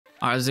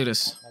All right, let's do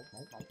this.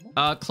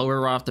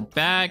 Clover right off the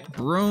back.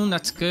 Broom,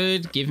 that's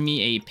good. Give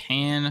me a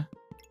pan.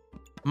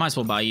 Might as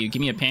well buy you.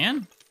 Give me a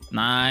pan.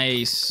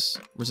 Nice.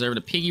 Reserve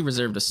the piggy,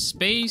 reserve the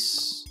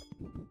space.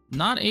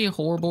 Not a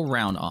horrible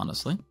round,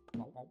 honestly.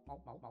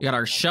 We got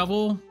our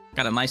shovel.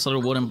 Got a nice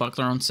little wooden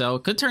buckler on sale.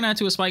 Could turn that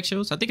into a spike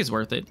shield. So I think it's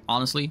worth it,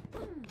 honestly.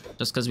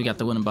 Just because we got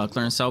the wooden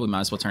buckler on sale, we might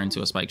as well turn it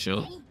into a spike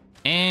shield.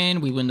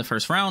 And we win the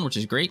first round, which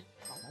is great.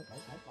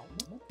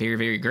 Very,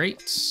 very great.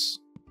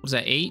 What is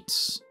that,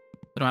 8?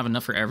 We don't have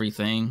enough for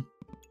everything.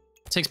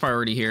 Takes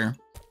priority here.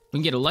 We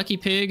can get a lucky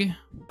pig.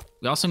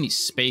 We also need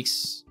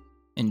space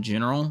in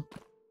general.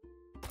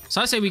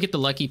 So I say we get the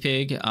lucky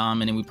pig,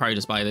 and then we probably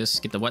just buy this.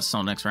 Get the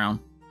whetstone next round.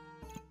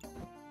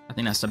 I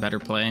think that's the better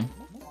play.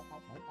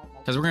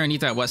 Because we're going to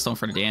need that whetstone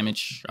for the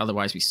damage.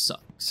 Otherwise, we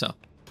suck. So,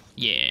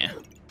 yeah.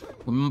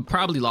 We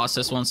probably lost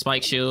this one.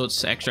 Spike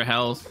shields, extra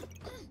health.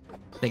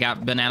 They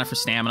got banana for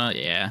stamina.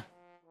 Yeah.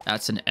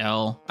 That's an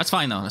L. That's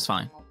fine, though. That's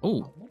fine.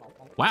 Oh,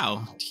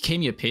 wow. You gave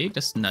me a pig?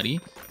 That's nutty.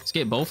 Let's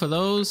get both of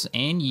those.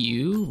 And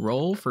you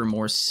roll for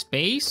more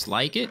space.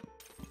 Like it.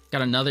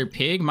 Got another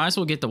pig. Might as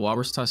well get the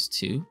walrus tusk,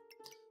 too.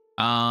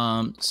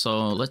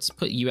 So let's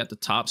put you at the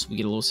top so we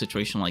get a little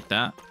situation like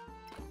that.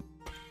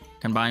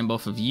 Combine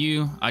both of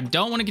you. I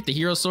don't want to get the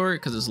hero sword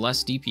because it's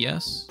less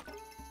DPS.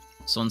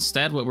 So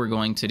instead, what we're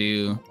going to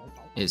do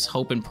is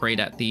hope and pray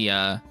that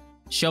the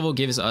shovel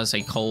gives us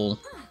a coal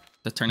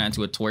to turn that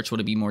into a torch.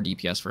 Would it be more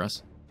DPS for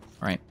us?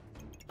 All right.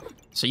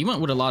 So you went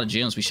with a lot of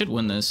gems. We should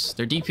win this.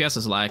 Their DPS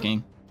is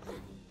lacking,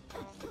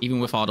 even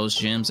with all those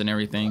gems and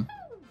everything.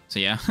 So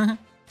yeah, that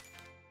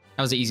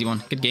was an easy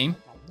one. Good game.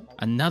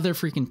 Another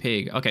freaking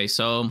pig. Okay,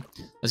 so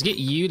let's get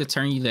you to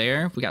turn you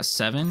there. We got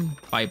 7.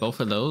 Buy both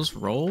of those.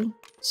 Roll.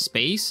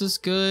 Space is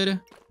good.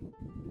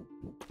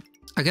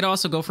 I could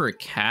also go for a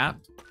cap.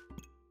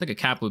 I think a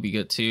cap would be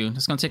good too.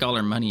 It's gonna take all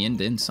our money and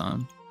then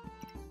some.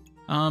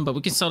 But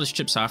we can sell this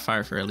chip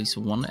sapphire for at least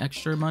 1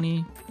 extra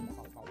money.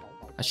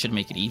 I should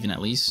make it even at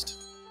least.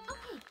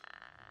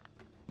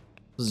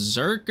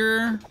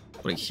 Zerker.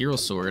 What a hero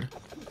sword.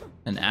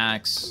 An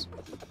axe.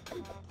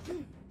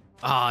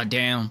 Ah,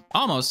 damn.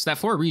 Almost. That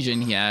 4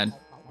 regen he had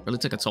really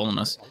took a toll on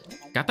us.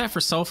 Got that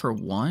for sale for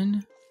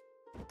 1.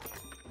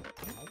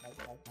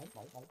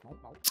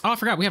 Oh, I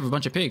forgot we have a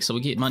bunch of pigs, so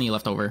we get money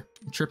left over.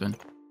 I'm tripping. I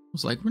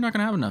was like, we're not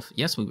gonna have enough.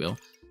 Yes, we will.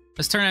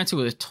 Let's turn that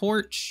into a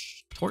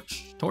torch.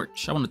 Torch.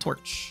 I want a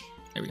torch.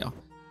 There we go.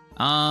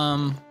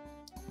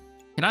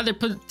 Can either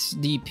put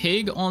the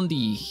pig on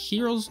the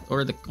heroes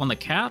or on the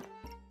cap.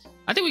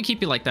 I think we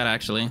keep it like that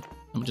actually.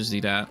 We'll just do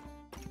that.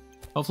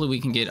 Hopefully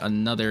we can get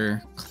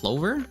another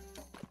Clover.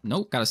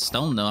 Nope, got a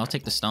stone though. I'll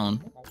take the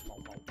stone.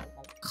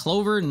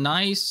 Clover,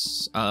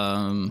 nice.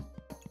 I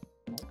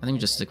think we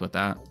just stick with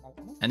that.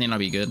 And then I'll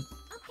be good.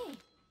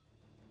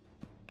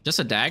 Just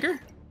a dagger?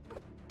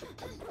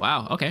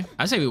 Wow, okay.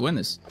 I say we win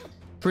this.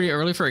 Pretty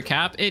early for a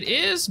cap. It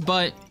is,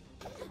 but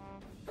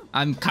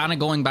I'm kind of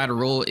going by the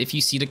rule. If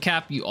you see the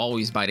cap, you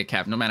always buy the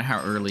cap, no matter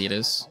how early it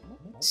is.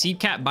 See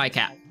cap, buy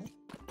cap.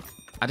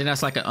 I think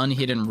that's like an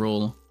unhidden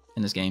rule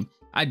in this game.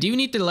 I do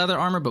need the leather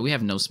armor, but we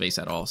have no space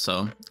at all.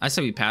 So I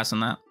say we pass on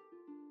that.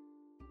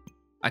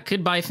 I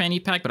could buy a fanny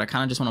pack, but I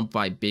kind of just want to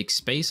buy big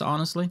space,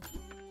 honestly.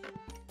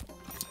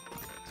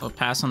 So I'll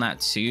pass on that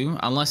too.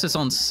 Unless it's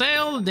on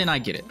sale, then I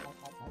get it.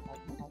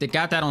 They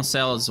got that on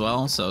sale as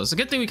well. So it's a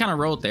good thing we kind of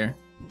rolled there.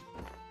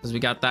 Because we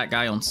got that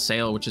guy on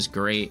sale, which is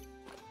great.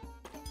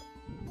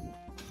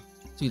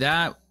 Do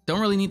that.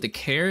 Don't really need the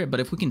carrot, but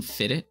if we can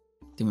fit it,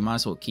 then we might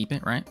as well keep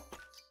it, right?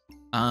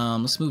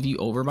 Let's move you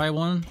over by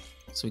 1.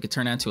 So we could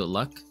turn that into a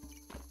luck.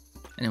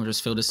 And then we'll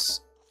just fill this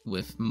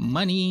with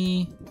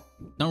money.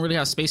 Don't really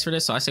have space for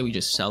this, so I say we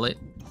just sell it.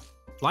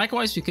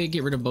 Likewise, we could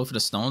get rid of both of the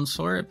stones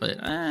for it, but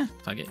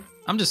fuck it.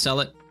 I'm just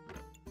sell it.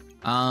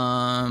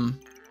 And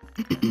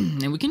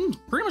we can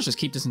pretty much just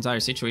keep this entire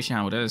situation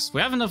how it is.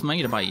 We have enough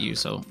money to buy you,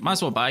 so might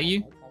as well buy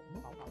you.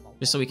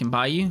 Just so we can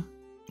buy you.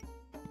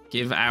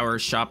 Give our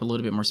shop a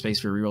little bit more space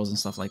for rerolls and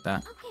stuff like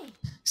that.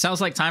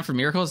 Sounds like Time for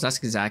Miracles. That's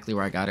exactly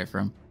where I got it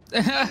from.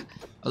 I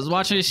was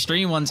watching his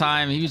stream one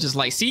time. He was just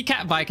like, see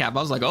cap, buy cap. I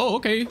was like, oh,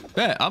 okay,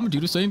 bet. I'm gonna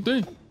do the same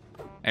thing.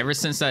 Ever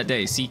since that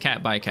day, see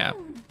cap, buy cap.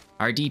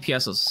 Our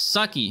DPS was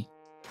sucky.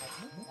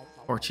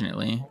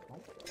 Fortunately.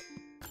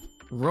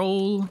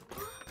 Roll.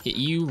 Get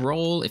you,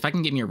 roll. If I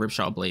can get me a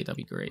ripsaw blade, that'd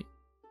be great.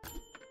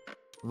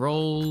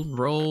 Roll,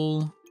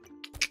 roll.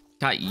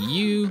 Got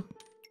you.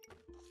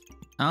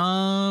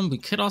 We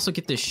could also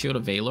get this shield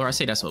of Valor. I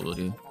say that's what we'll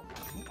do.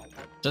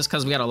 Just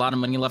because we got a lot of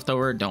money left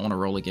over, don't want to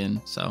roll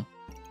again, so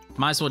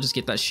might as well just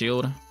get that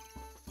shield.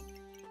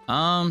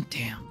 Damn.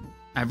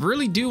 I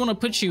really do want to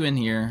put you in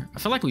here. I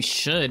feel like we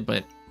should,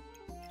 but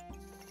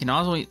you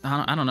know,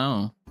 I don't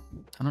know.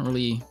 I don't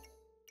really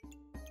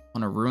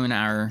want to ruin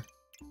our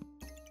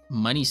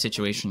money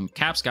situation.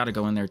 Cap's got to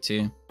go in there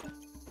too.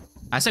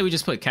 I say we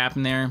just put Cap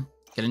in there.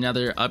 Get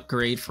another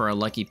upgrade for our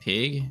lucky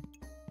pig.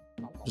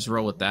 Just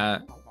roll with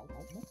that.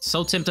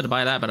 So tempted to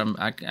buy that, but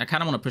I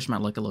kind of want to push my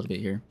luck a little bit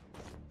here.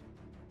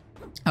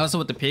 Also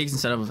with the pigs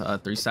instead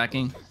of 3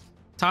 stacking.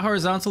 Top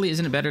horizontally,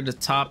 isn't it better to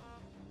top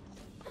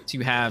to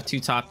have 2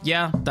 top.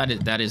 Yeah,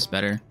 that is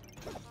better.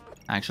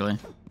 Actually,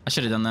 I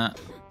should have done that.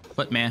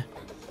 But man,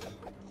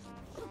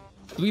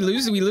 do we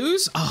lose? Do we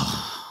lose?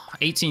 Oh,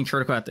 18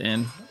 critical at the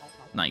end.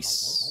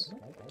 Nice.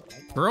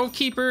 Grove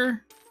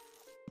Keeper,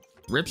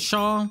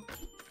 Ripshaw,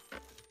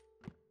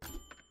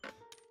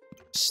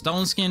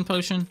 Stone Skin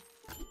Potion,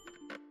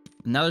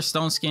 another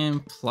Stone Skin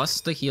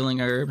plus the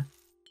healing herb.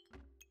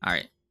 All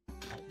right.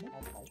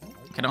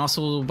 Can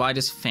also buy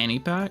this fanny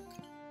pack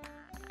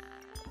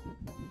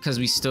because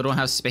we still don't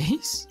have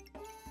space,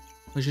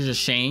 which is a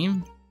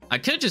shame. I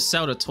could just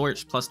sell the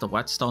torch plus the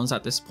whetstones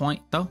at this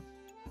point though,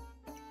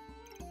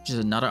 which is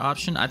another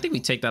option. I think we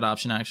take that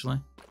option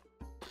actually.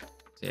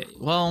 Okay,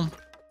 well,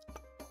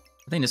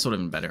 I think this would have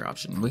been a better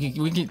option. We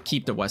could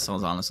keep the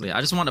whetstones honestly.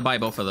 I just want to buy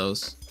both of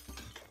those.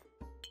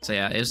 So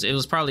yeah, it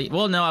was probably,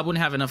 well, no, I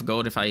wouldn't have enough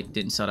gold if I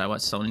didn't sell that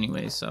whetstone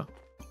anyway. So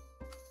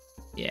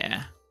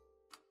yeah.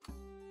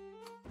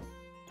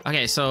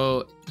 Okay,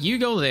 so you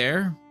go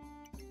there.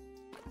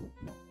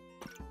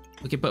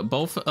 We can put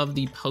both of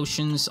the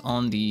potions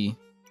on the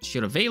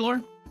Shield of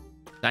Valor.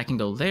 That can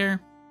go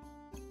there.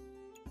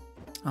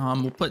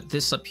 We'll put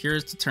this up here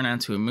to turn it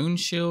into a moon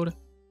shield.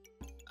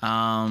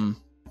 Then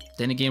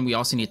again, we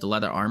also need the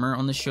leather armor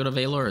on the Shield of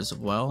Valor as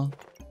well.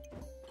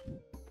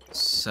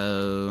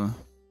 So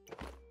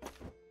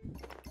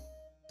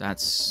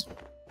that's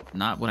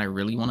not what I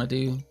really want to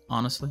do,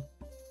 honestly.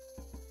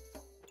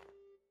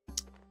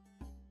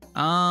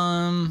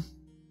 Can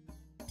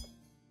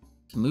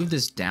move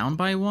this down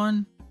by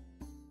 1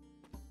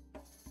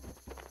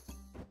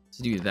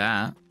 to do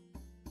that.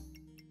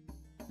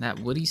 That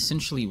would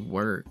essentially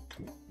work.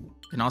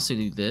 Can also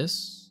do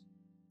this.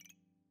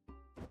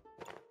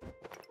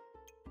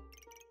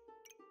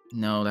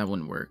 No, that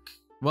wouldn't work.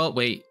 Well,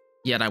 wait.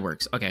 Yeah, that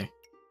works. Okay.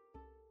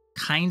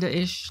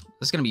 Kinda-ish.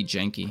 That's gonna be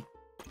janky.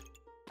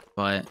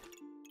 But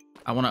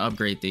I want to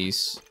upgrade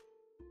these.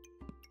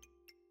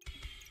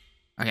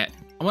 Okay.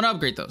 I want to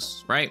upgrade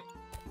those, right?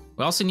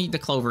 We also need the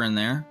Clover in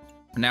there.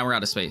 But now we're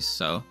out of space,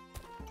 so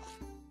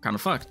kind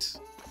of fucked.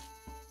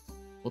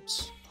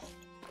 Whoops.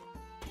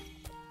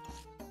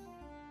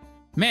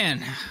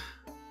 Man.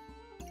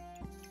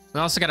 We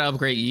also got to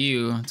upgrade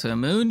you to a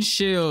moon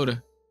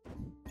shield.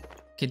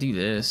 Could do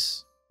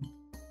this.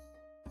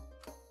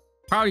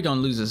 Probably gonna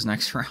lose this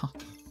next round.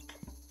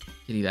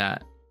 Could do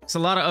that. It's a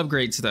lot of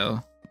upgrades though.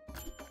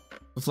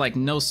 With like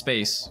no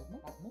space.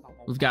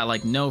 We've got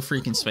like no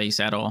freaking space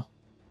at all.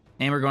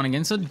 And we're going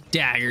against a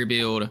dagger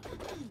build.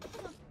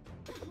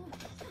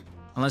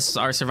 Unless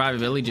our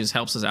survivability just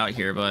helps us out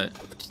here, but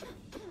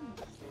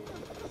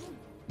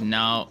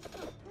no.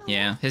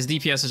 Yeah, his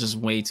DPS is just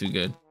way too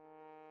good.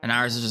 And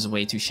ours is just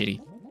way too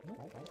shitty.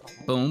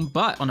 Boom.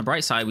 But on the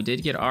bright side, we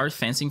did get our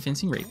fencing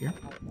rapier.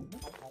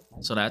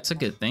 So that's a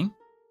good thing.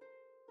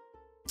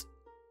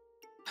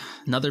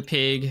 Another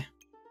pig.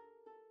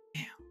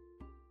 Damn.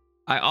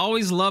 I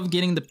always love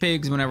getting the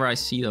pigs whenever I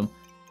see them.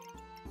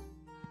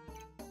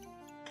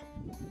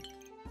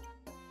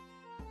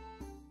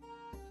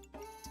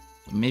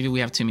 Maybe we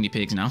have too many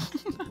pigs now.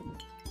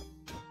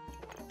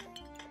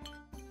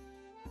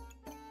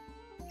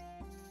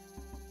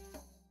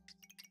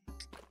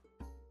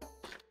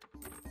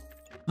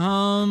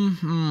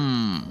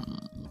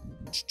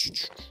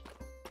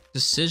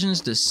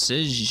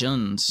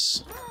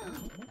 Decisions.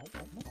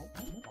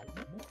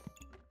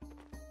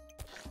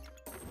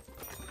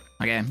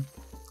 Okay.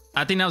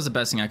 I think that was the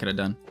best thing I could have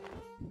done.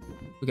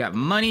 We got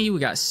money, we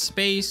got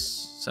space,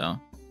 so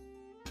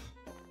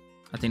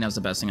I think that was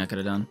the best thing I could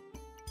have done.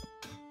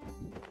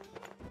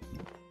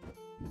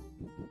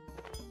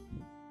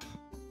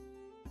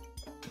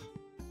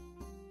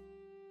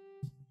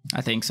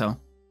 I think so.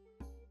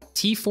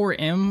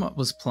 T4M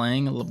was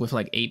playing with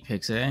like 8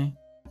 picks today.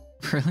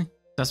 Really?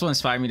 That's what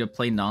inspired me to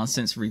play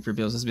nonsense Reaper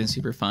builds. It's been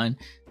super fun.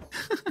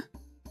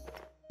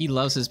 He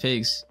loves his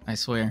pigs, I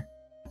swear.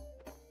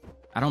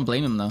 I don't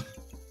blame him though.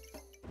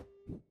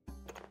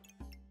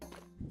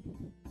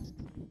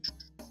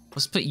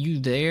 Let's put you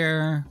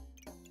there.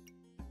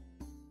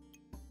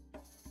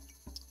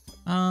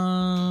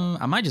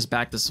 I might just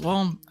back this.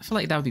 Well, I feel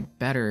like that would be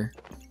better.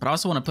 But I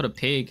also want to put a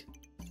pig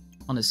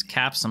on this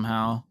cap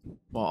somehow,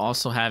 while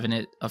also having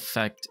it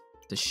affect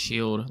the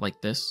shield like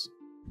this.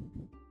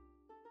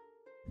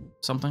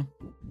 Something.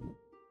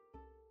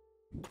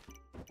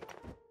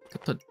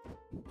 Could put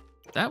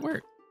that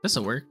work.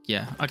 This'll work.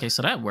 Yeah. Okay,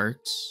 so that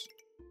works.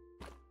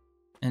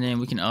 And then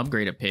we can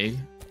upgrade a pig.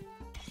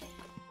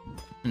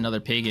 Another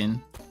pig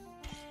in.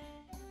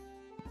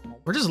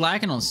 We're just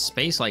lacking on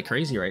space like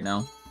crazy right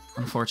now,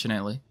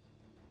 unfortunately.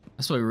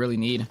 That's what we really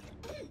need.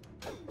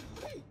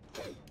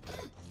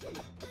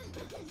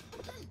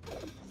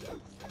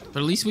 But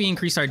at least we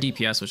increased our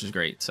DPS, which is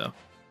great, so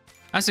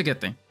that's a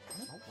good thing.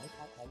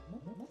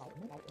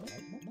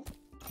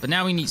 But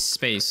now we need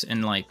space,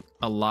 and like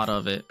a lot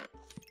of it.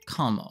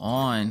 Come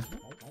on.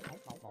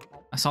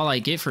 That's all I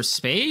get for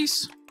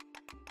space?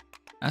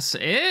 That's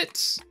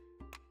it?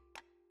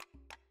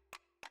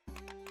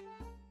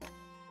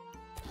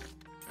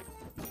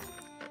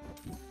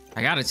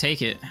 I gotta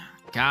take it.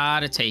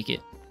 Gotta take it.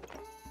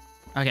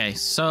 Okay,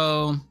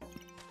 so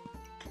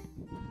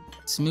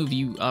let's move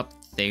you up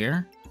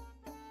there.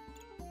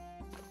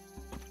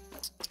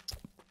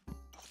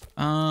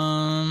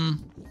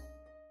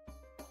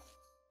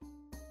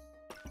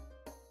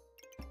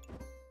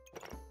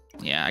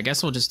 Yeah, I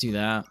guess we'll just do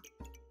that.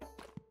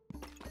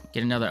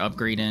 Get another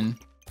upgrade in.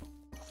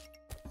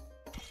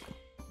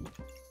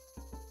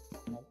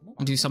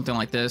 We'll do something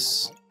like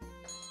this.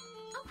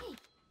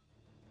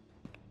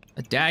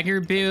 A dagger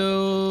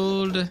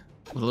build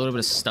with a little bit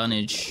of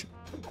stunnage.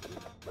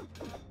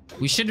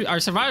 Our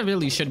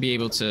survivability should be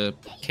able to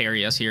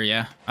carry us here,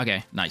 yeah.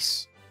 Okay,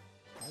 nice.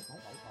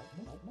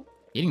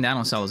 Getting that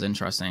on cell is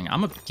interesting.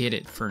 I'm gonna get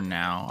it for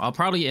now. I'll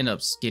probably end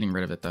up getting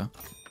rid of it though.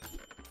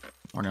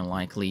 More than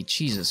likely.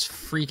 Jesus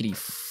freakity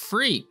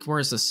freak.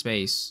 Where's the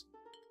space?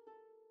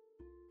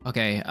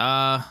 Okay,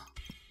 I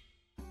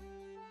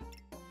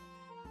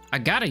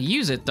gotta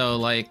use it though,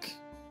 like.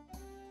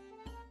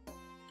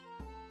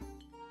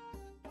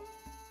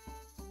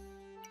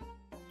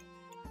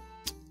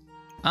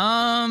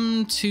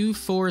 2,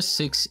 4,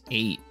 6,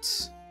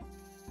 8.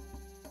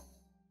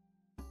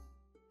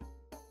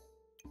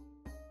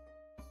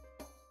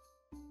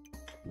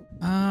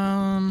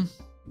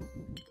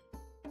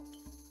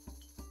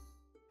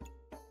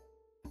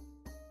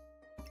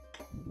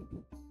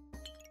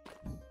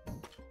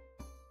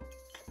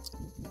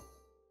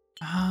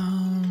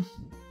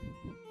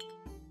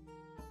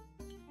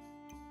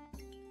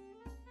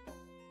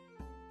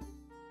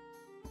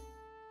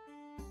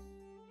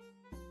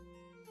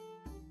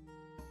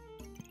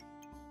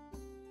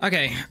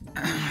 Okay,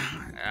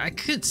 I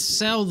could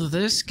sell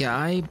this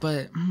guy,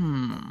 but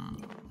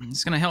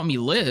it's gonna help me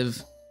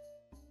live.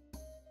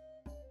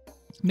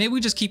 Maybe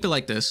we just keep it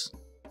like this.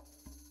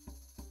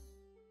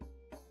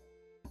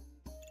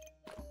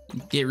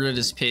 Get rid of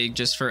this pig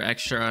just for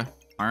extra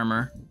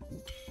armor.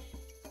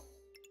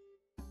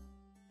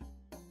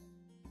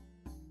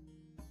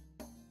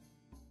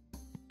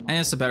 And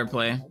it's a better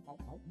play.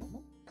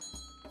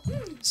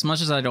 As much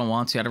as I don't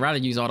want to, I'd rather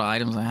use all the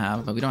items I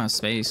have, but we don't have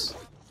space.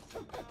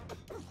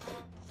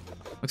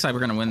 Looks like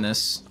we're gonna win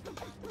this.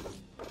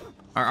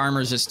 Our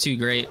armor is just too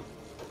great,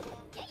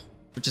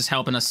 which is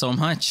helping us so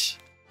much.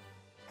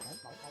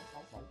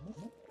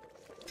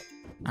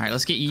 All right,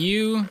 let's get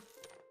you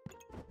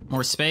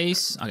more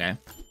space. Okay.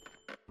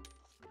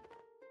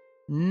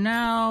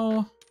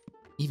 Now,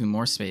 even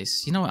more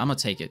space. You know what? I'm gonna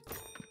take it.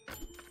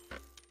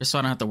 Just so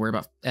I don't have to worry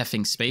about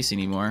effing space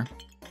anymore.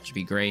 Should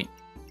be great.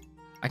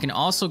 I can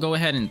also go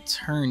ahead and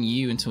turn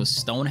you into a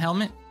stone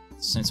helmet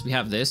since we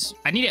have this.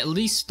 I need at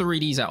least 3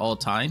 of these at all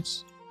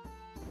times.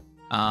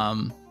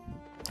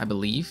 I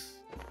believe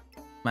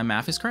my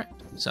math is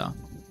correct. So I'm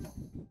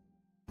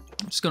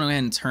just gonna go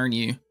ahead and turn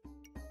you.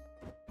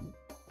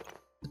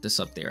 Put this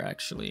up there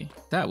actually.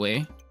 That way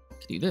I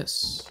can do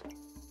this.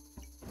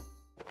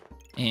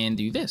 And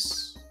do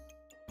this.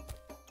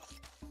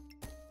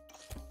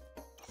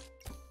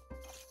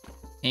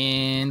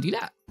 And do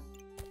that.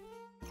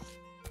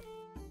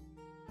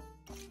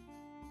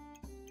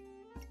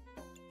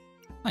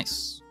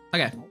 Nice.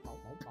 Okay.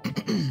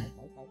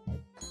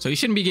 So you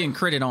shouldn't be getting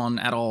critted on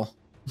at all.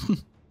 This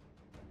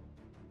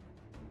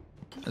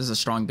is a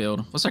strong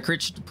build. What's our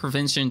crit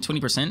prevention?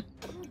 20%?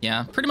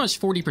 Yeah, pretty much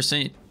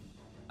 40%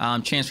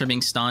 chance for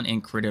being stunned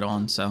and critted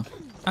on, so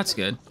that's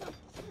good.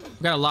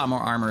 We got a lot more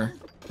armor,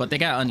 but they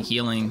got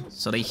unhealing,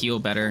 so they heal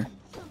better,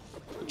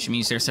 which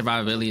means their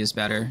survivability is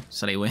better,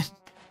 so they win.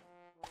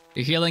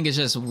 The healing is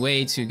just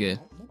way too good.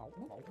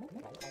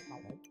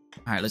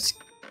 All right, let's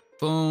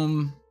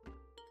boom.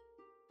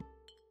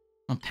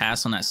 I'm gonna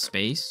pass on that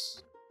space.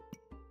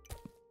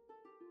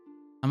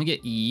 I'm gonna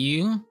get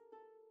you, and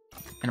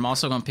I'm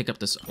also gonna pick up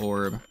this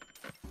orb.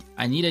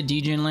 I need a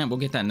degen lamp. We'll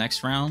get that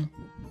next round.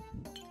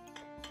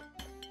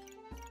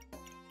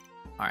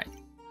 All right.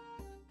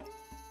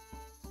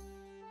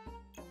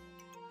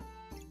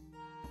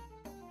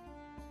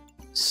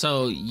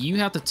 So you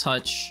have to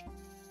touch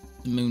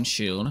the moon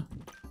shield.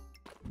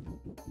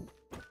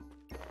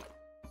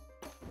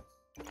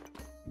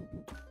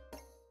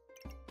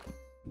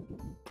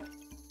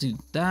 Do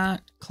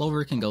that.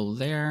 Clover can go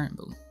there.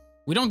 Boom.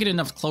 We don't get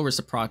enough clovers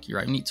to proc you,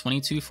 right? We need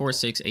 22, 4,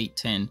 6, 8,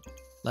 10,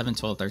 11,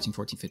 12, 13,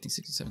 14, 15,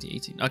 16, 17,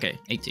 18. Okay,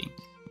 18.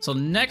 So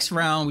next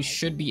round, we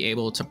should be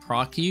able to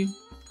proc you.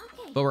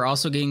 But we're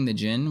also getting the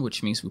Jinn,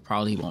 which means we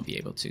probably won't be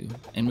able to.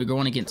 And we're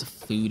going to get into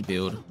food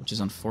build, which is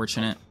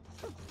unfortunate.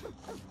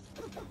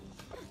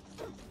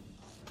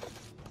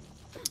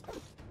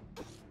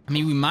 I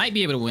mean, we might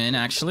be able to win,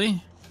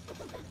 actually.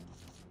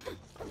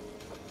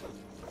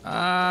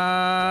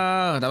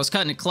 That was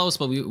cutting it close,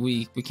 but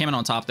we came in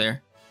on top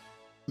there.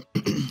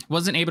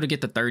 Wasn't able to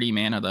get the 30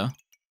 mana, though,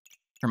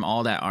 from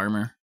all that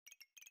armor.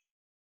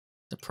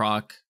 The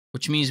proc,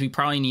 which means we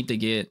probably need to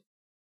get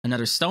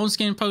another stone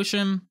skin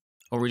potion,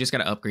 or we just got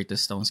to upgrade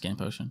this stone skin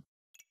potion.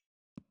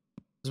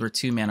 Because we're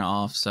 2 mana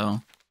off,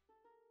 so...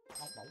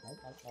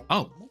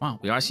 Oh, wow,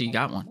 we actually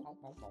got one.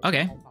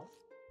 Okay.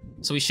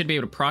 So we should be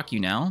able to proc you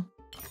now.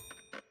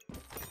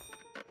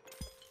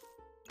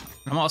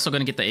 I'm also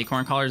going to get the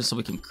acorn collars so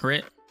we can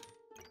crit.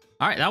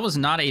 All right, that was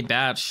not a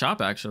bad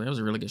shop, actually. That was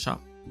a really good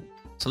shop.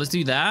 So let's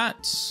do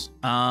that.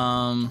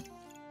 We're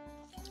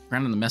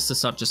gonna mess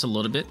this up just a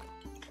little bit.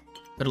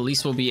 But at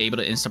least we'll be able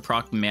to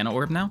insta-proc the mana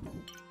orb now.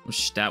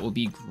 Which, that will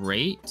be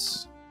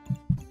great.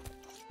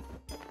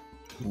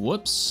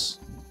 Whoops.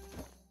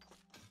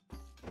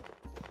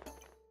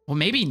 Well,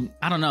 maybe,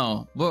 I don't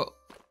know. Well,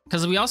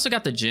 because we also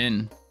got the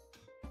Djinn,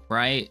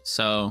 right?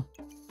 So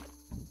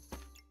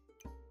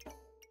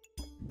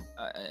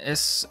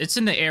it's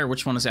in the air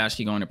which one is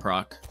actually going to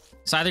proc.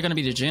 It's either going to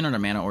be the Djinn or the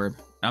mana orb.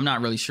 I'm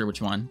not really sure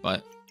which one,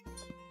 but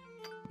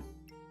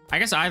I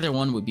guess either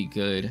one would be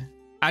good.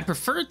 I'd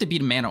prefer it to be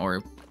the mana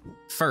orb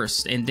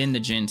first and then the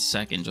Djinn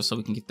second, just so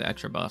we can get the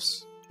extra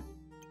buffs.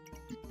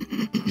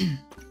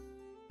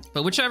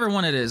 But whichever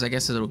one it is, I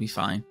guess it'll be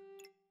fine.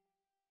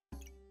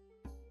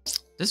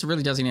 This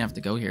really doesn't even have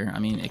to go here. I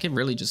mean, it could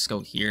really just go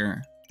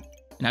here.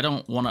 And I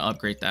don't want to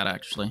upgrade that,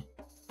 actually.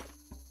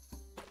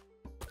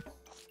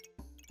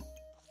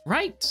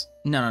 Right?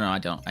 No, I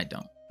don't.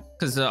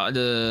 Because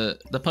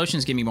the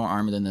potions give me more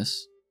armor than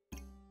this.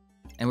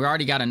 And we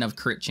already got enough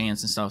crit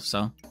chance and stuff,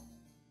 so.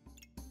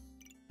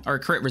 Or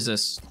crit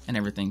resist and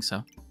everything,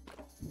 so.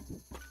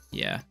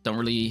 Yeah, don't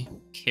really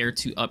care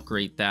to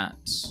upgrade that.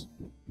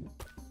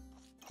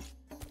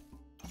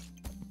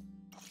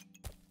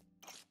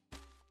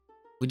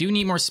 We do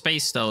need more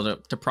space, though,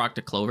 to proc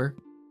the Clover.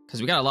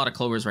 Because we got a lot of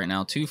Clovers right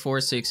now. 2,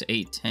 4, 6,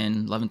 8,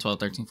 10, 11, 12,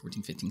 13,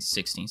 14, 15,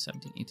 16,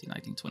 17, 18,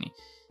 19, 20.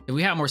 If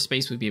we had more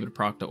space, we'd be able to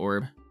proc the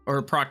orb.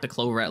 Or proc the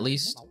Clover, at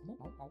least.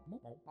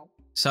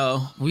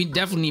 So, we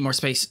definitely need more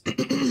space.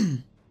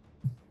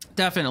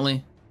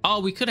 Definitely. Oh,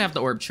 we could have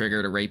the orb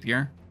trigger to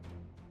Rapier.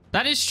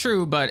 That is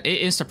true, but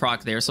it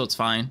insta-proc there, so it's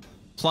fine.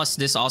 Plus,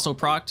 this also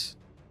procced.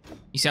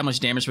 You see how much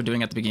damage we're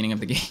doing at the beginning of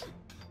the game?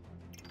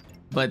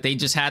 But they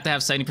just had to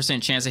have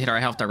 70% chance to hit our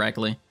health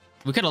directly.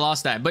 We could have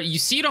lost that. But you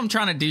see what I'm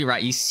trying to do,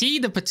 right? You see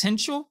the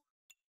potential?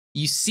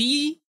 You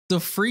see the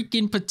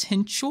freaking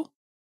potential?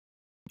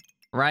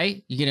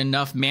 Right? You get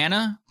enough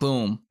mana.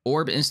 Boom.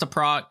 Orb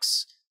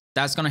insta-procs.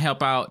 That's going to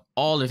help out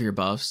all of your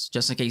buffs.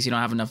 Just in case you don't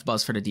have enough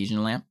buffs for the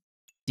Djinn Lamp.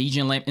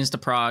 Djinn Lamp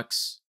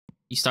insta-procs.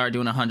 You start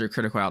doing 100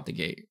 critical out the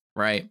gate.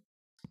 Right?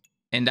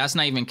 And that's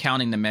not even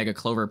counting the Mega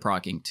Clover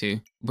procking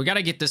too. We got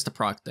to get this to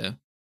proc though.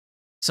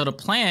 So the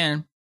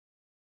plan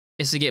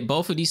is to get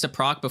both of these to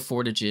proc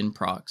before the Djinn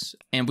procs.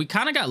 And we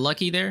kind of got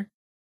lucky there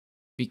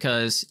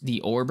because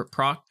the orb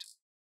procced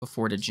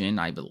before the Djinn,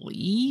 I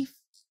believe.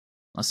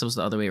 Unless it was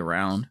the other way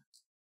around.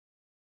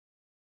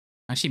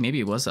 Actually, maybe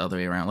it was the other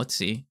way around. Let's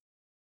see.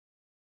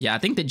 Yeah, I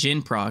think the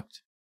Djinn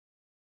procced.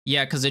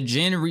 Yeah, because the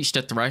Djinn reached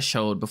the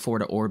threshold before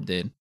the orb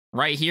did.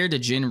 Right here, the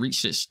Djinn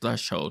reached its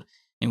threshold.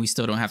 And we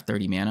still don't have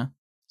 30 mana.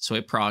 So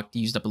it procced,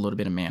 used up a little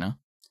bit of mana.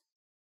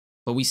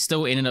 But we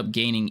still ended up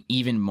gaining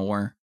even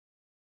more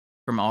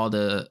from all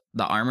the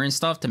armor and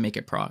stuff to make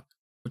it proc,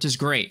 which is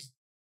great.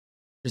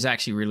 It's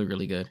actually really,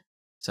 really good.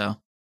 So,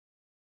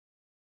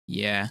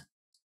 yeah.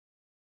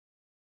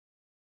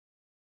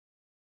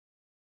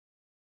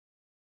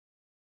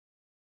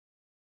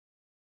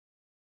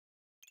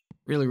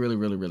 Really, really,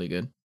 really, really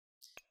good.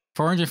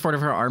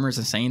 444 armor is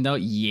insane, though.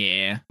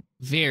 Yeah,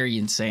 very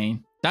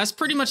insane. That's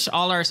pretty much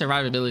all our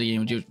survivability,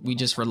 and we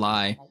just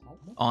rely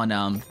on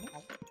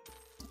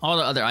all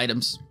the other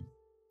items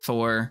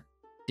for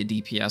the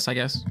DPS, I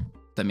guess.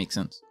 That makes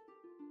sense.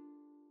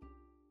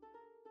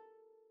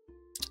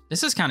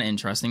 This is kind of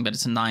interesting, but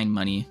it's 9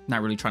 money.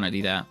 Not really trying to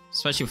do that,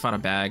 especially without a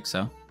bag,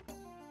 so.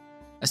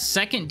 A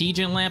second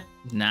Djinn Lamp?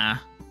 Nah.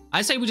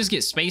 I say we just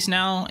get space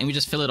now, and we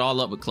just fill it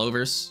all up with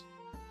Clovers.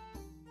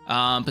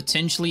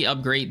 Potentially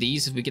upgrade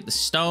these if we get the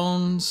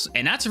stones.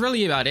 And that's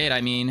really about it,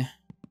 I mean.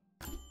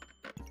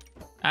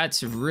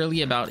 That's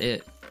really about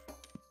it.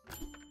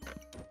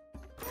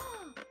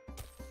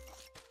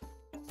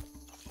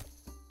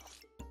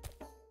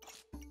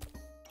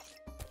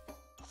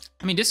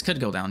 I mean, this could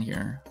go down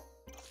here.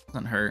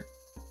 Doesn't hurt.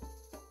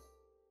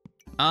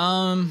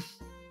 The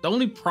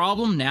only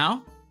problem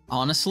now,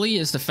 honestly,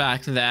 is the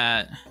fact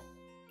that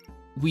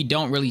we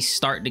don't really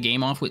start the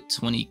game off with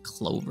 20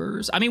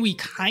 Clovers. I mean, we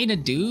kind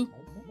of do.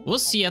 We'll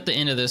see at the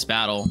end of this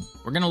battle.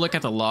 We're going to look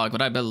at the log,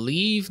 but I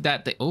believe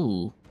that the...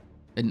 Oh,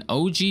 an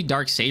OG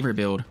Dark Saber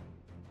build.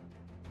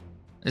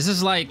 This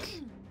is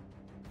like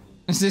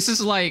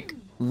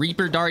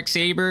Reaper Dark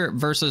Saber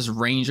versus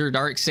Ranger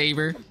Dark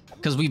Saber,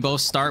 because we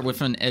both start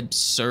with an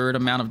absurd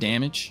amount of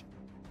damage.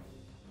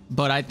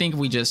 But I think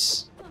we're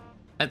just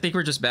better. I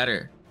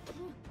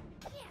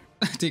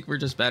think we're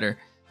just better.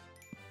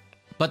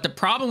 But the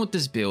problem with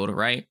this build,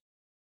 right?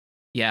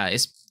 Yeah,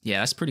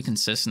 that's pretty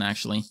consistent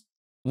actually.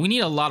 We need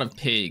a lot of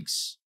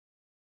pigs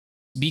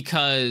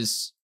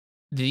because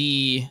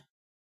the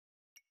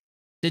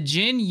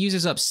Djinn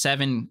uses up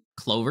 7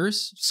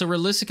 Clovers. So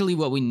realistically,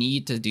 what we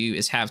need to do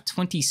is have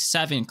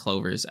 27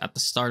 Clovers at the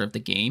start of the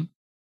game.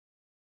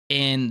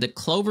 And the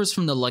Clovers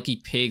from the Lucky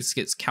Pigs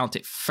gets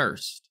counted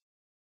first,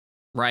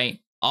 right?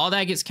 All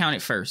that gets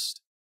counted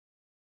first.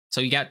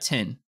 So you got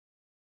 10,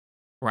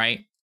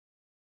 right?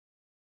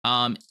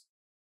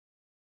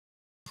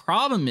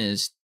 Problem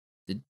is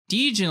the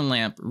Degen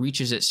Lamp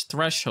reaches its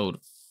threshold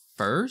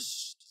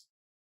first,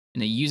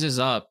 and it uses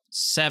up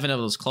 7 of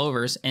those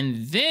clovers,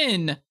 and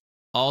then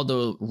all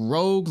the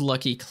rogue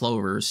lucky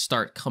clovers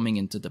start coming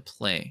into the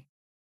play.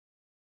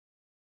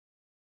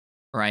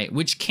 Right,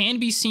 which can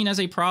be seen as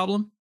a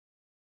problem,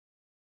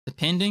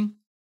 depending.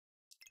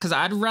 Because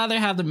I'd rather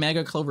have the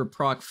Mega Clover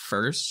proc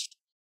first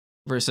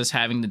versus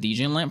having the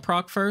Degen Lamp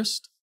proc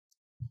first,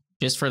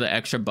 just for the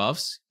extra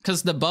buffs.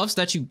 Because the buffs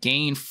that you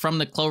gain from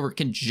the Clover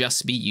can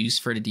just be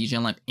used for the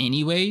Degen Lamp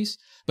anyways.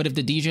 But if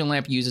the Degen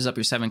Lamp uses up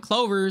your 7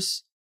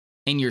 clovers,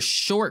 and you're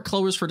short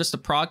clovers for this to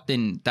proc,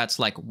 then that's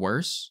like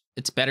worse.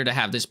 It's better to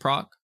have this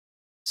proc,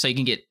 so you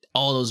can get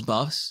all those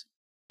buffs.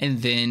 And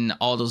then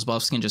all those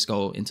buffs can just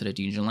go into the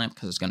Degen Lamp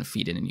because it's going to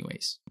feed it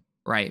anyways.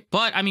 Right.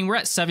 But, I mean, we're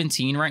at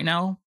 17 right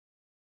now,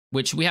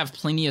 which we have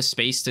plenty of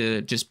space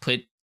to just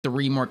put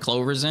 3 more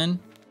clovers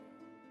in.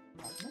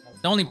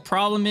 The only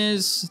problem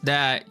is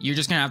that you're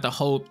just going to have to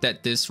hope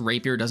that this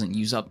Rapier doesn't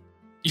use up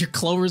your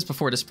clovers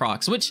before this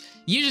procs, which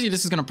usually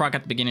this is going to proc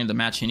at the beginning of the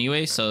match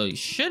anyway. So you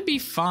should be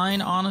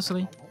fine,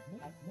 honestly.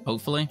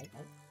 Hopefully.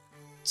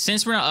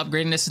 Since we're not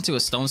upgrading this into a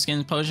Stone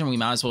Skin potion, we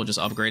might as well just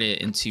upgrade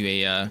it into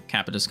a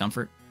Cap of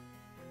Discomfort.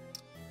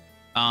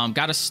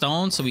 Got a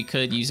stone, so we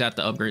could use that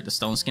to upgrade the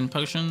Stone Skin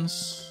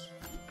potions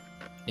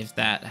if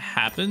that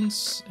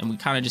happens. And we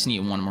kind of just need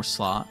 1 more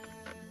slot.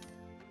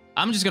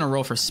 I'm just gonna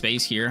roll for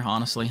space here,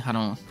 honestly.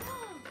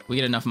 We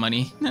get enough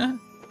money. All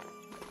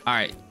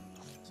right.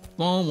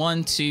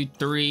 1, 2,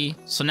 3.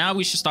 So now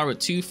we should start with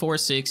 2, 4,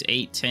 6,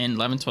 8, 10,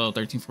 11, 12,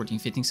 13, 14,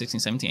 15, 16,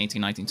 17,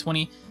 18, 19,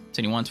 20,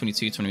 21,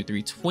 22,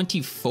 23,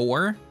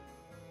 24.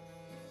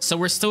 So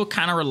we're still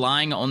kind of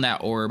relying on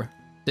that orb.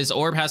 This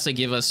orb has to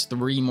give us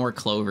 3 more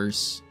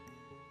clovers,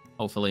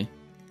 hopefully.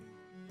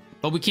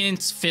 But we can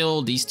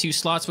fill these 2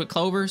 slots with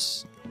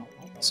clovers,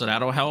 so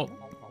that'll help.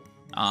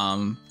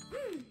 But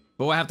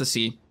we'll have to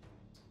see.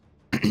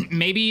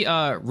 Maybe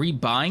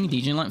rebuying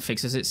Degen Lamp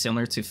fixes it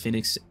similar to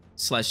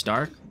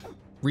Phoenix/Dark.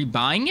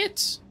 Rebuying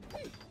it?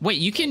 Wait,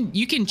 you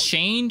can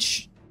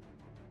change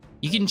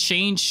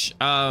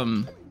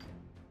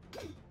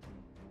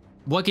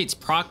what gets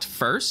procced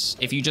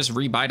first if you just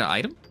rebuy the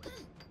item?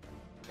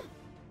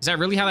 Is that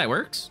really how that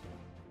works?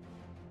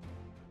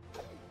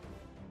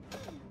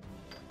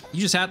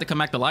 You just had to come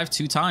back to life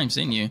 2 times,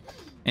 didn't you?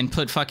 And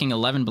put fucking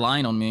 11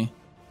 blind on me.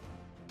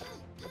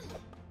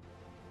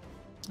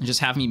 And just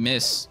have me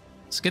miss.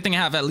 It's a good thing I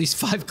have at least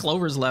 5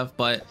 clovers left,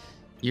 but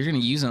you're gonna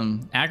use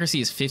them.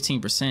 Accuracy is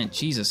 15%.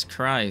 Jesus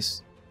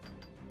Christ.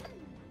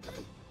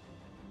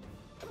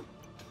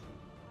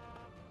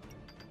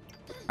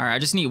 Alright, I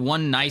just need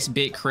 1 nice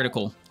bit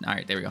critical.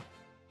 Alright, there we go.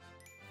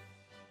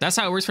 That's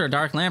how it works for a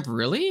Dark Lamp,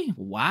 really?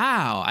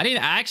 Wow, I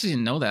actually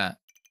didn't know that.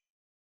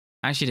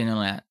 I actually didn't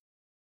know that.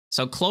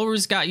 So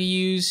clovers got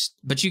used,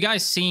 but you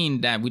guys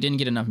seen that we didn't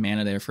get enough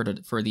mana there for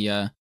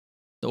the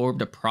orb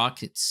to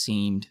proc, it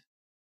seemed.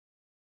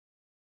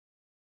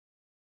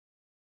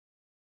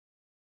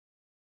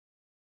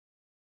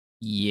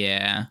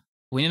 Yeah,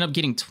 we ended up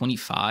getting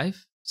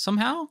 25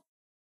 somehow.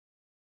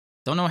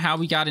 Don't know how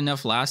we got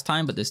enough last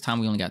time, but this time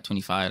we only got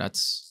 25.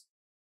 That's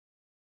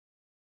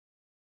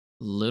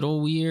a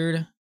little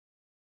weird.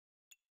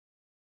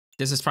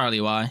 This is probably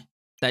why.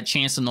 That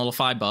chance to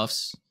nullify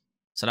buffs.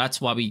 So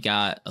that's why we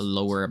got a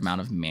lower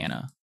amount of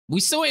mana. We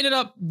still ended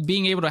up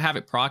being able to have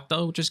it proc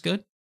though, which is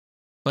good.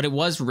 But it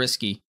was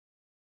risky. It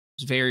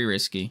was very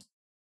risky.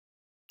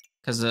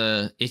 Because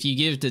if you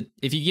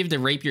give the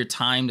Rapier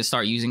time to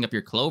start using up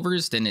your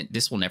clovers, then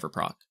this will never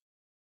proc.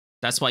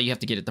 That's why you have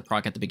to get it to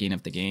proc at the beginning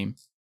of the game.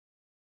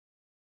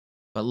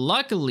 But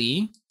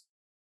luckily,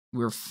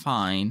 we're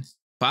fine.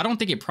 But I don't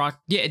think it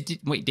proc. Yeah,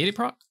 wait, did it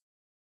proc?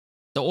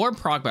 The orb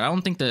proc, but I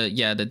don't think the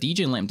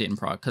Degen Lamp didn't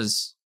proc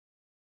because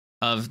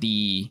of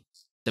the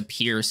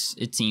pierce,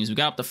 it seems. We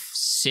got up to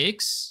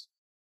 6.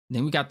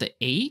 Then we got the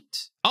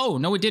 8. Oh,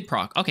 no, it did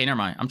proc. Okay, never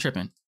mind. I'm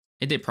tripping.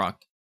 It did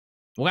proc.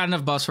 We got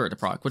enough buffs for it to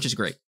proc, which is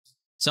great.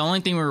 So the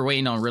only thing we were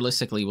waiting on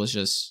realistically was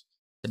just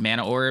the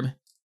mana orb.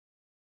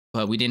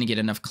 But we didn't get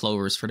enough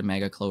clovers for the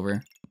Mega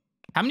Clover.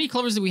 How many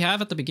clovers did we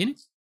have at the beginning?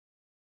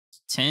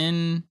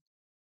 10.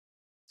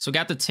 So we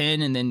got the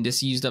 10 and then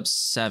this used up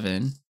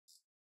 7.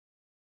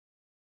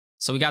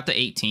 So we got the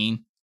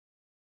 18.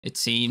 It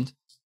seemed.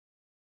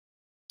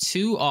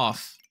 2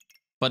 off.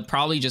 But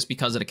probably just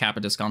because of the Cap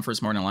of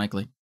Discomforts, more than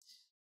likely.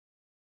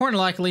 More than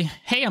likely.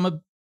 Hey, I'm a...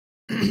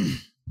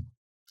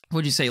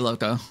 What'd you say,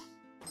 Loco?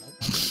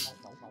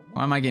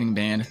 Why am I getting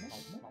banned?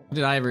 What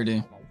did I ever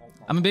do?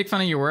 I'm a big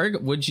fan of your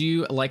work. Would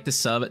you like to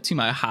sub to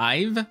my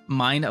hive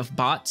mind of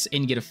bots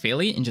and get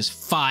affiliate in just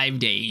 5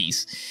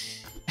 days?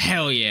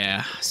 Hell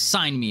yeah.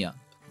 Sign me up.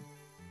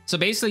 So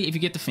basically, if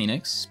you get the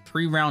Phoenix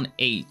pre-round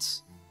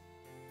 8.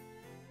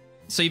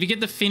 So if you get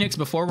the Phoenix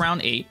before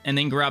round 8 and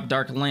then grab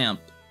Dark Lamp,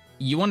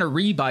 you want to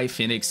rebuy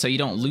Phoenix so you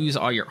don't lose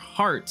all your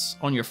hearts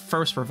on your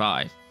first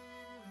revive.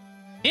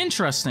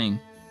 Interesting.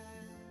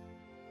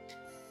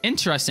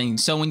 Interesting.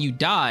 So when you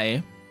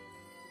die,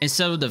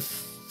 instead of the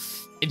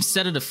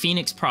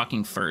Phoenix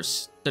proccing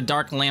first, the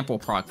Dark Lamp will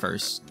proc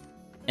first.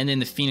 and then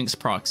the Phoenix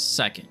procs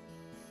second.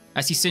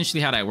 That's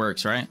essentially how that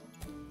works, right?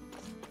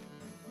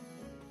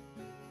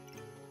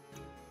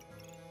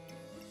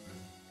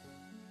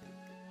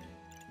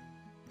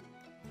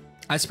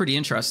 That's pretty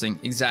interesting.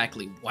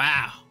 Exactly.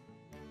 Wow.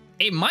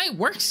 It might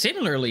work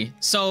similarly.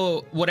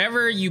 So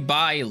whatever you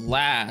buy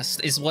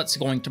last is what's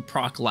going to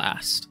proc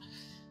last.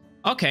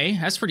 Okay,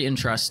 that's pretty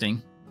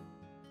interesting.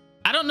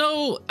 I don't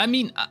know. I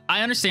mean,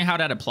 I understand how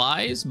that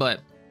applies,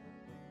 but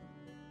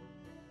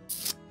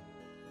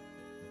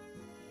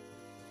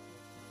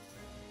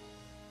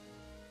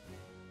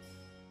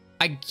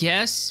I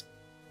guess,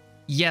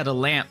 yeah, the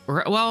lamp.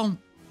 Well,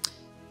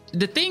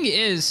 the thing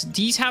is,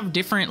 these have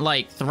different,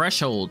 like,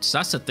 thresholds.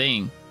 That's the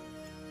thing.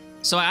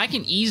 So I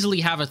can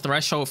easily have a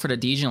threshold for the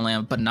Degen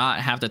lamp, but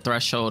not have the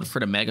threshold for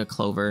the Mega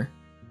Clover.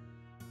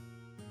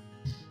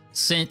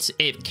 Since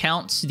it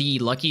counts the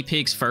Lucky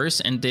Pigs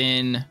first, and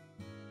then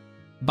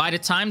by the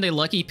time the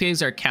Lucky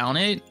Pigs are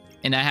counted,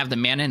 and I have the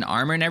mana and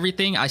armor and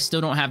everything, I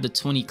still don't have the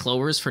 20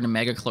 Clovers for the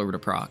Mega Clover to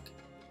proc.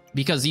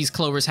 Because these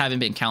Clovers haven't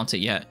been counted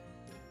yet.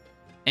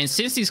 And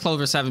since these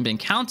Clovers haven't been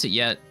counted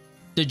yet,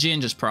 the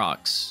Gen just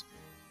procs.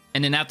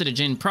 And then after the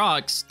Gen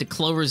procs, the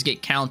Clovers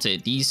get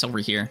counted, these over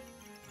here.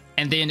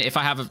 And then if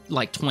I have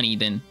like 20,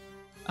 then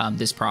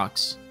this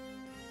procs.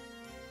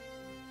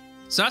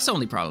 So that's the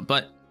only problem.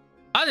 But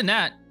other than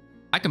that,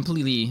 I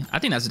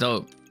think that's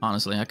dope,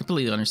 honestly. I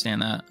completely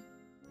understand that.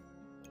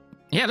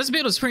 Yeah, this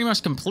build is pretty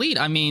much complete.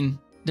 I mean,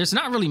 there's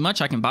not really much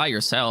I can buy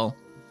or sell,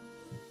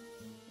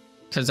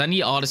 because I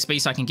need all the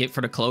space I can get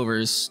for the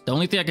Clovers. The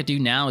only thing I could do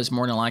now is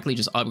more than likely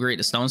just upgrade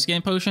the Stone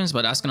Skin potions,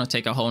 but that's going to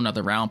take a whole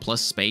nother round plus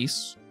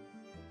space.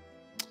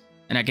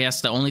 And I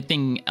guess the only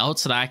thing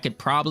else that I could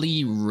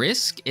probably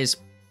risk is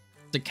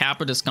the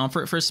Cap of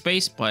Discomfort for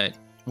space, but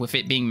with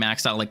it being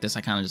maxed out like this,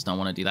 I kind of just don't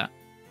want to do that.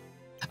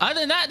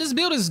 Other than that, this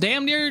build is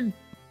damn near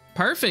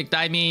perfect.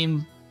 I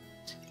mean,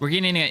 we're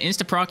getting an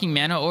insta-procking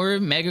Mana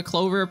Orb, Mega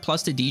Clover,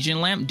 plus the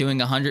Degen Lamp, doing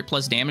 100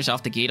 plus damage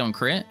off the gate on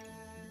crit,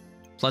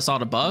 plus all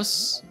the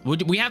buffs.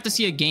 We have to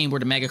see a game where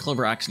the Mega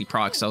Clover actually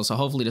procs, so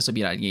hopefully this will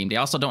be that game. They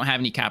also don't have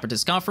any Cap of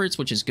Discomforts,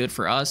 which is good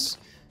for us.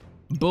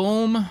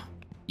 Boom.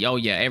 Oh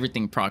yeah,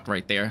 everything procced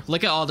right there.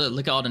 Look at all the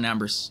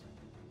numbers.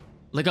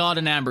 Look at all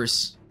the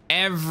numbers.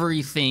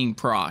 Everything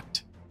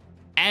procced.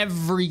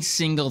 Every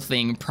single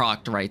thing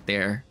procced right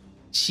there.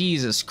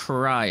 Jesus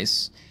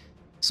Christ.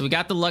 So we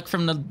got the luck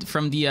from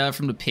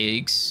the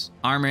pigs,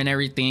 armor and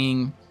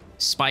everything,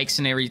 spikes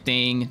and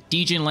everything.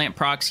 Degen Lamp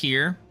procs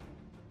here.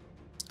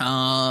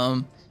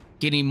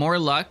 Getting more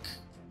luck.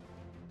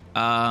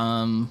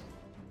 More.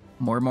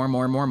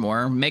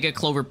 Mega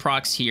Clover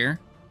procs here.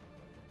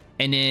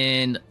 And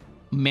then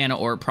Mana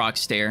Orb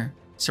procs there.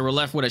 So we're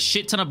left with a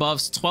shit ton of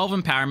buffs, 12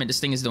 empowerment. This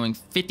thing is doing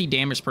 50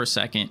 damage per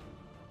second.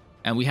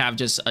 And we have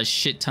just a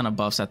shit ton of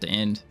buffs at the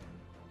end.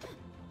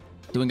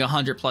 Doing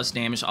 100 plus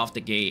damage off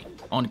the gate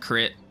on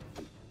crit.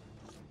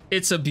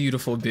 It's a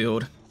beautiful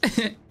build.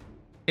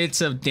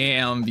 It's a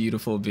damn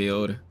beautiful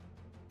build.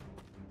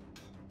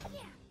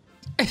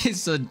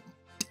 It's a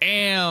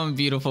damn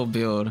beautiful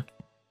build.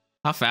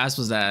 How fast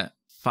was that?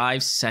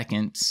 5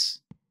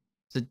 seconds.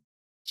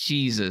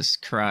 Jesus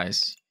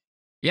Christ.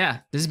 Yeah,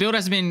 this build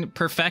has been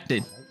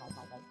perfected.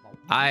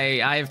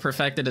 I have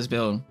perfected this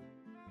build.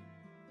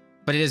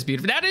 But it is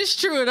beautiful. That is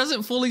true. It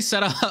doesn't fully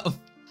set up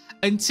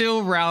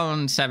until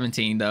round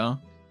 17 though.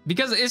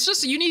 Because it's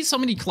just, you need so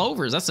many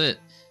Clovers. That's it.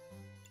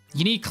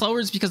 You need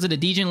Clovers because of the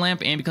Degen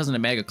Lamp and because of the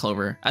Mega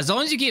Clover. As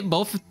long as you get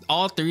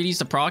all three of these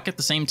to proc at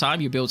the same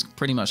time, your build's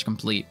pretty much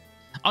complete.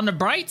 On the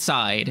bright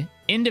side,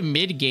 in the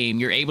mid game,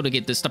 you're able to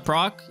get this to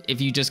proc if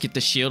you just get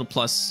the shield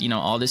plus, you know,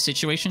 all this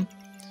situation.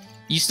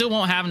 You still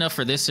won't have enough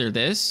for this or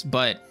this,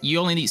 but you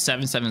only need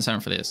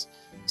 777 for this.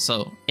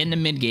 So in the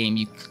mid game,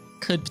 you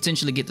could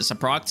potentially get this to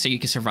proc so you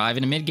can survive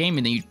in the mid game,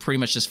 and then you pretty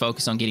much just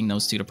focus on getting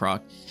those two to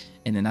proc,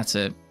 and then that's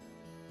it.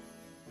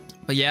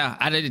 But yeah,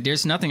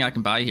 there's nothing I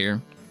can buy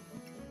here,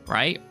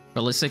 right?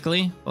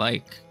 Realistically,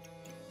 like,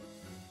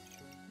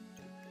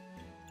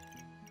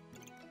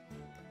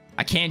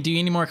 I can't do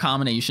any more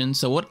combinations.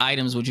 So what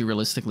items would you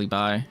realistically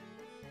buy?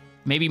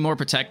 Maybe more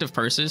protective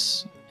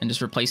purses and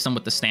just replace them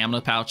with the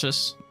stamina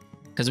pouches.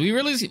 Because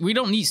we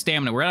don't need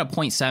stamina. We're at a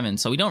 0.7,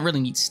 so we don't really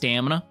need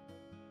stamina.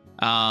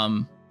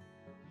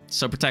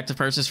 So protective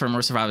purses for more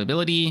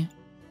survivability.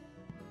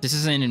 This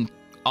isn't an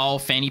all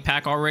fanny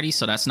pack already,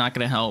 so that's not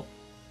going to help.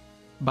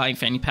 Buying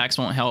fanny packs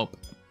won't help.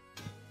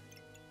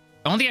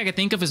 The only thing I can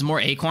think of is more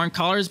acorn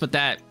collars, but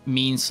that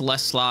means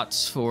less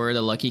slots for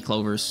the lucky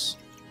Clovers.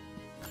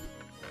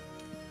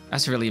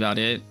 That's really about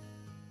it.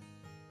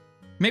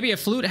 Maybe a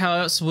flute. How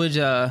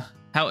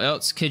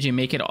else could you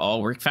make it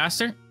all work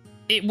faster?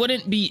 It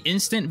wouldn't be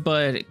instant,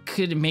 but it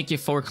could make you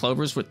 4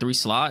 Clovers with 3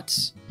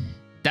 slots.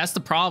 That's the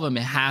problem.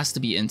 It has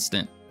to be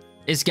instant.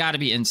 It's got to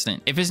be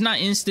instant. If it's not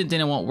instant, then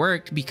it won't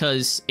work,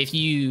 because if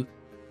you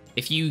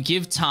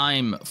give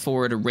time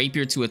for the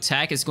Rapier to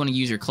attack, it's going to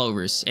use your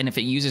Clovers. And if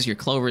it uses your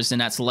Clovers, then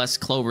that's less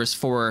Clovers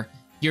for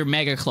your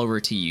Mega Clover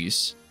to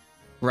use,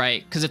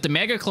 right? Because if the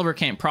Mega Clover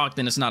can't proc,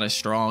 then it's not as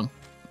strong.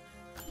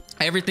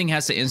 Everything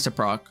has to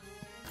insta-proc.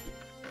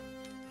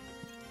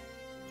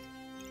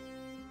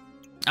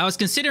 I was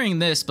considering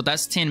this, but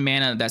that's 10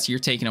 mana that's you're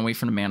taking away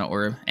from the mana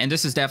orb. And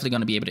this is definitely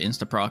going to be able to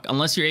insta-proc.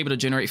 Unless you're able to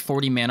generate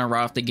 40 mana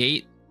right off the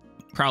gate,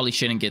 probably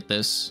shouldn't get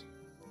this.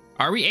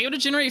 Are we able to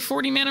generate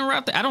 40 mana right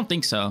off the... I don't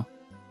think so.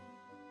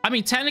 I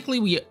mean,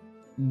 technically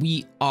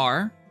we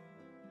are,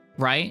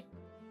 right?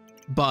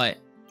 But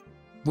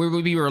we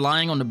would be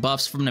relying on the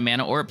buffs from the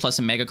mana orb plus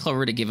a Mega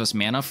Clover to give us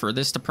mana for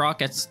this to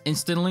proc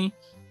instantly.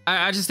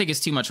 I just think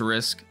it's too much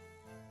risk.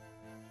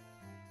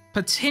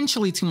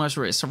 Potentially too much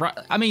risk.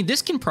 I mean,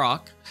 this can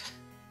proc,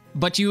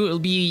 but you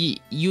would be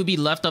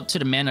left up to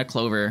the Mana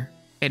Clover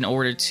in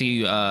order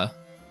to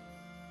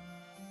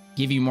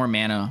give you more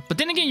mana. But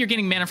then again, you're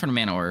getting mana from the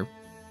Mana Orb.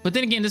 But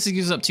then again, this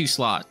gives up 2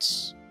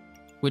 slots,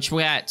 which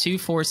we're at 2,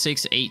 4,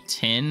 6, 8,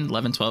 10,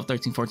 11, 12,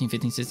 13, 14,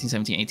 15, 16,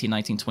 17, 18,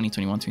 19, 20,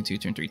 21, 22,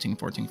 23,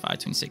 24, 25,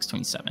 26,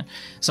 27.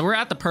 So we're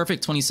at the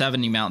perfect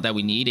 27 amount that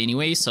we need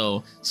anyway.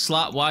 So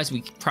slot-wise,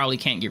 we probably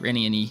can't get rid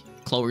of any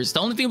Clovers. The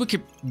only thing we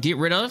could get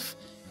rid of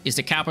is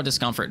the Cap of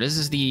Discomfort. This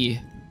is the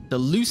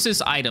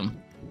loosest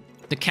item.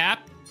 The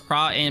Cap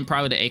and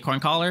probably the Acorn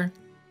Collar.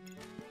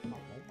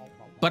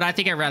 But I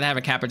think I'd rather have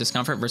a Cap of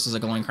Discomfort versus a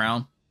Glowing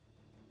Crown.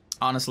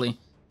 Honestly.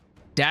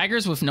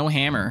 Daggers with no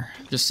hammer.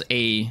 Just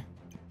a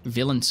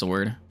villain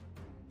sword.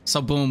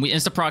 So boom, we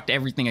insta-procced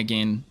everything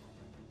again.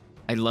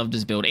 I love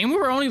this build. And we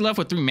were only left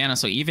with 3 mana,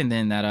 so even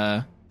then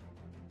that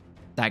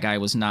guy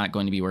was not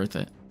going to be worth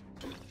it.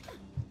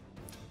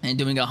 And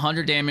doing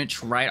 100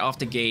 damage right off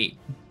the gate.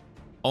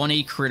 On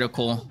a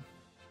critical.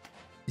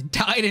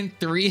 Died in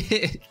 3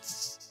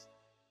 hits.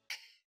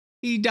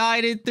 He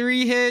died in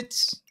 3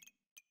 hits.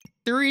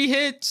 3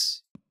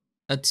 hits.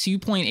 A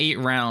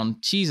 2.8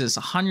 round. Jesus,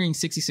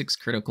 166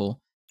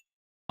 critical.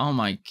 Oh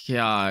my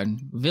god.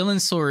 Villain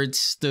Sword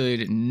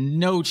stood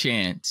no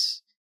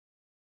chance.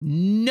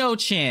 No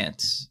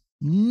chance.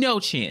 No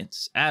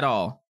chance at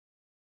all.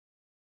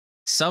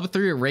 Sub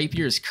 3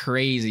 Rapier is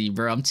crazy,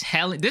 bro. I'm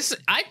telling this.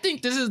 I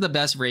think this is the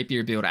best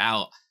Rapier build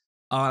out.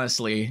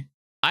 Honestly.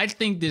 I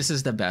think this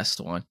is the best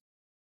one.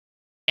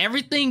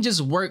 Everything just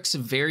works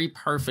very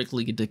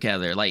perfectly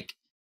together. Like,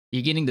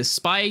 you're getting the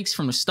spikes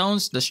from the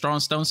stones, the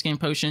strong stone skin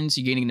potions.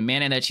 You're getting the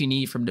mana that you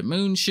need from the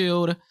moon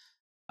shield.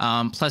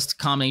 Plus the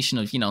combination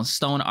of, you know,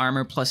 stone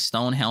armor plus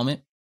stone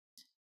helmet.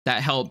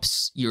 That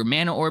helps your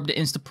mana orb to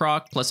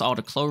insta-proc. Plus all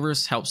the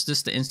clovers helps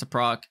this to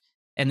insta-proc.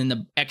 And then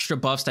the extra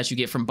buffs that you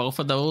get from both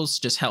of those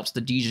just helps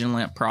the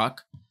Ʇᴏᴄ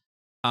proc.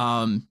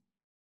 And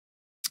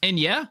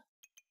yeah,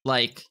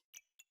 like...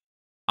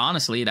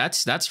 honestly,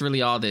 that's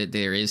really all that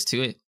there is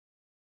to it.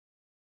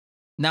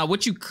 Now,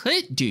 what you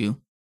could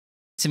do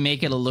to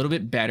make it a little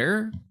bit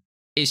better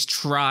is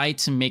try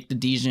to make the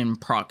Ʇᴏᴄ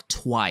proc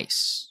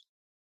twice,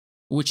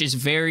 which is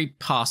very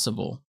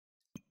possible.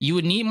 You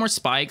would need more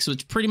spikes,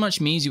 which pretty much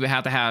means you would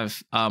have to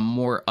have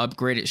more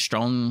upgraded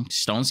stone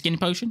skin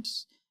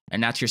potions,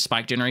 and that's your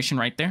spike generation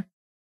right there.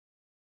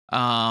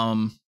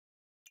 For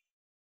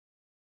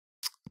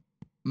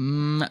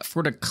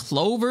the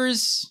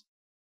clovers,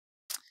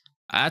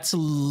 that's a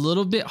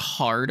little bit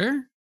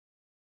harder.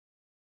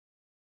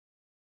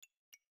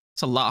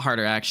 It's a lot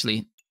harder,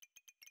 actually.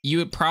 You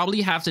would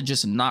probably have to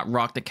just not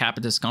rock the Cap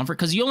of Discomfort,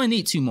 because you only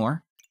need 2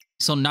 more.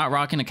 So not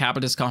rocking the Cap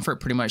of Discomfort,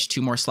 pretty much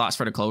 2 more slots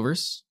for the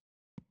clovers.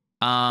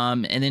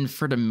 And then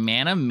for the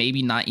mana,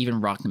 maybe not even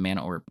rock the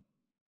mana orb,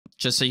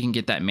 just so you can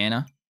get that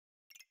mana.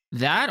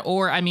 That,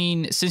 or, I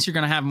mean, since you're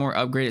going to have more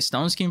upgraded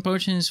stone skin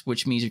potions,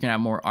 which means you're going to have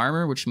more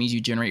armor, which means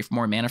you generate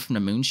more mana from the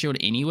moon shield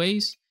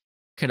anyways,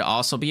 could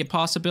also be a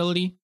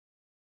possibility.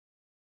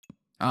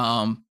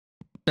 But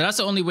that's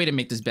the only way to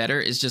make this better,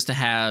 is just to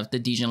have the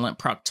Ʇᴏᴄ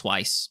proc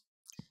twice.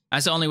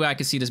 That's the only way I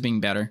could see this being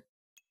better.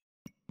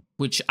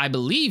 Which I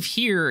believe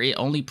here it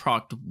only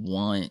procced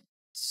once.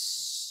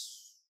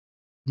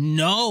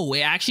 No,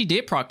 it actually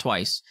did proc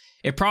twice.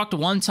 It procced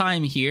one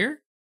time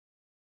here,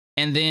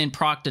 and then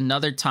procced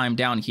another time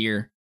down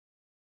here.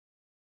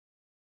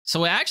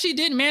 So it actually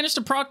did manage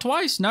to proc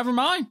twice. Never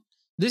mind.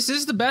 This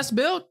is the best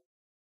build.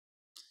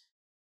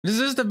 This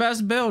is the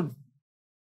best build.